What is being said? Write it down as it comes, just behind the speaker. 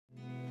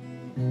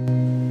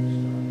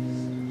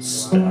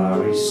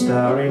Starry,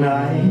 starry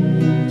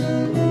night,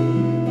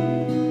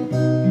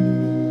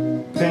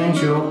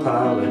 paint your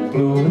palette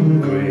blue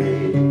and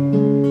grey.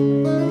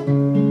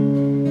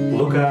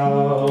 Look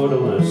out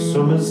on a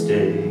summer's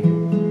day,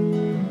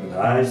 with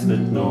eyes that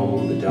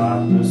know the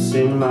darkness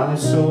in my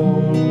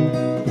soul.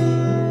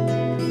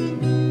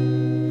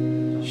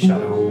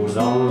 Shadows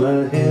on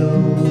the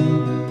hill,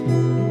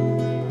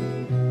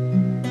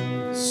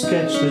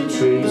 sketch the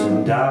trees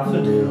and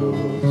daffodils,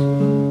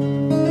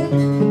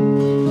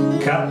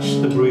 catch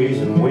the breeze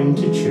and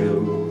winter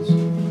chills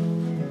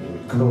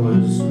in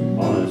colours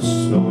on a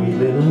snowy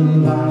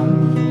linen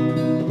land.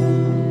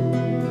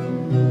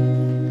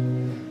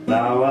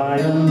 Now I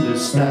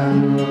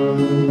understand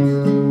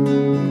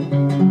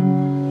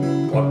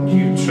what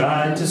you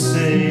tried to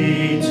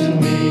say to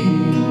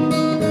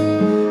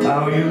me,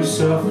 how you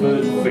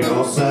suffered for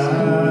your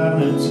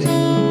sanity,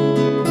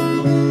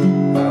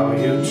 how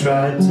you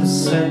tried to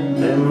set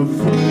them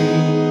free.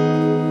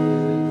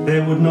 They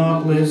would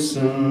not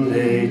listen,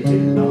 they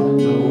did not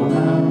know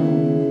how.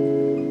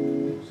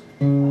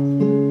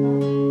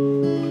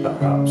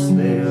 Perhaps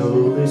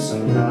they'll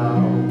listen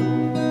now.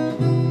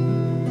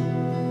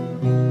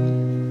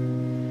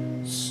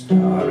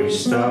 Starry,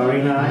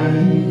 starry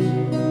night,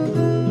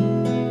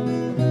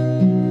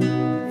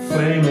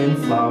 flaming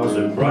flowers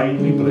that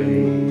brightly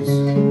blaze,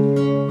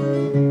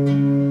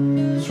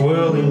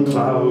 swirling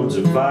clouds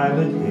of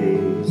violet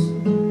haze,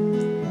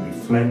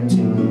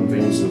 reflecting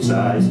Vincent's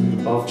eyes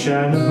of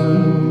china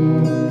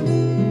blue.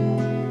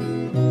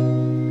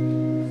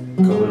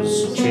 Colours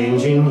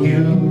changing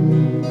hue,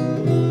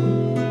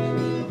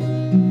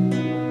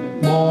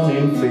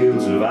 morning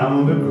fields of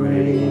amber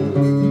grain,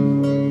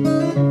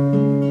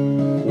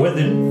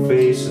 weathered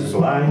faces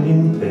lined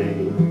in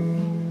pain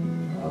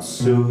are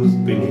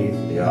soothed beneath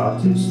the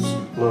artist's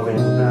loving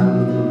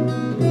hand.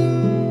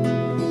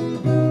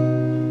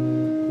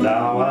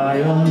 Now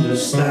I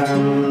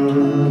understand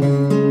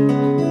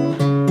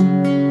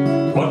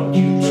what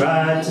you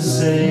tried to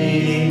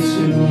say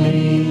to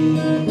me,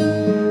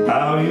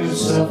 how you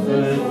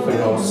suffered for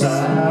your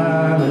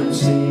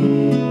sanity,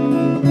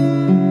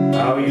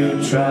 how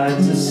you tried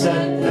to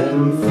set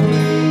them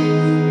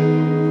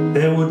free.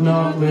 They would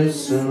not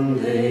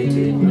listen, they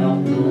did not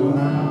know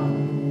how.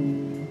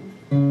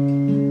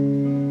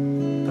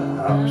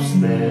 Perhaps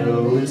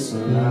they'll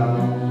listen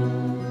now.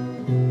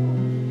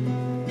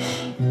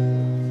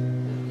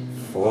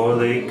 For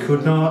they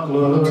could not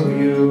love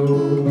you,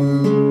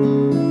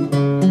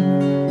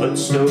 but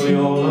still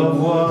your love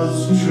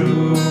was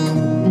true.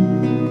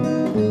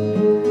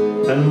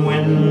 And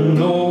when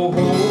no hope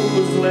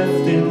was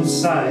left in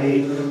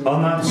sight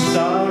on that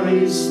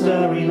starry,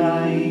 starry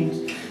night,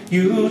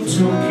 you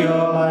took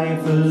your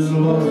life as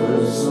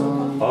lovers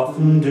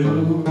often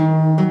do.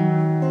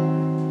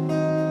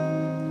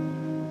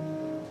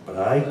 But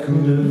I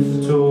could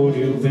have told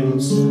you,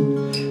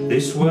 Vincent,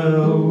 this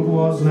world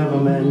was never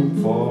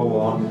meant for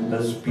one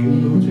as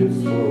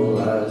beautiful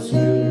as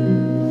you.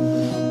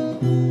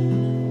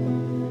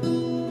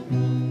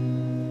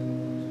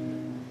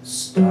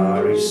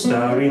 Starry,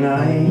 starry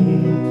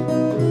night,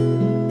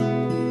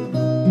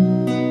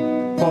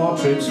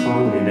 portraits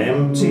hung in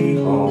empty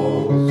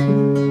halls,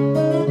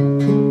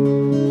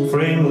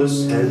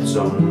 frameless heads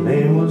on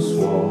nameless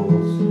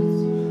walls,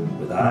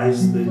 with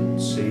eyes that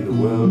see the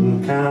world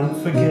and can't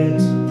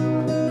forget,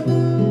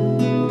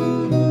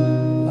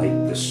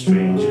 like the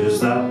strangers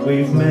that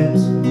we've met.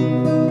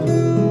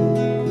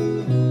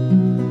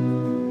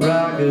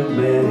 Ragged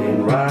men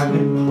in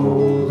ragged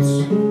clothes,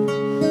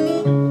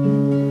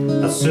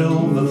 a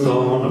silver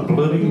thorn, a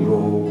bloody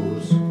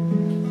rose,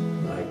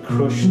 like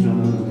crushed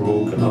and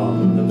broken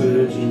on the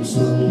virgin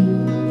snow.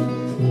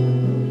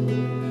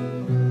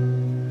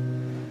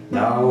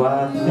 Now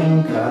I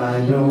think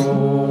I know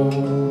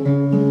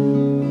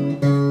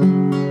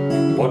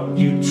what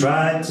you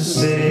tried to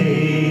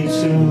say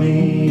to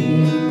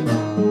me,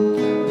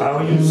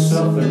 how you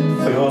suffered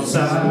for your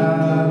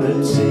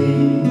sanity,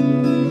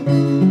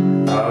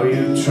 how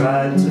you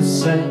tried to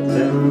set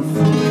them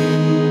free.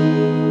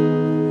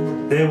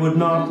 They would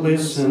not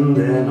listen,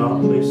 they're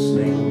not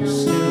listening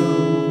still.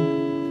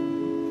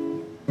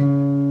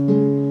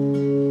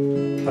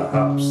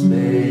 Perhaps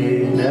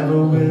they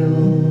never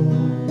will.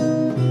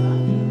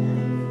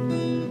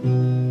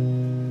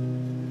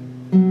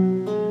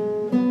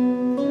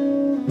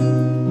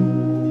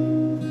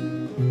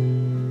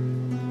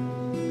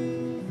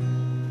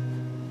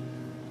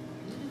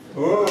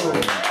 Oh.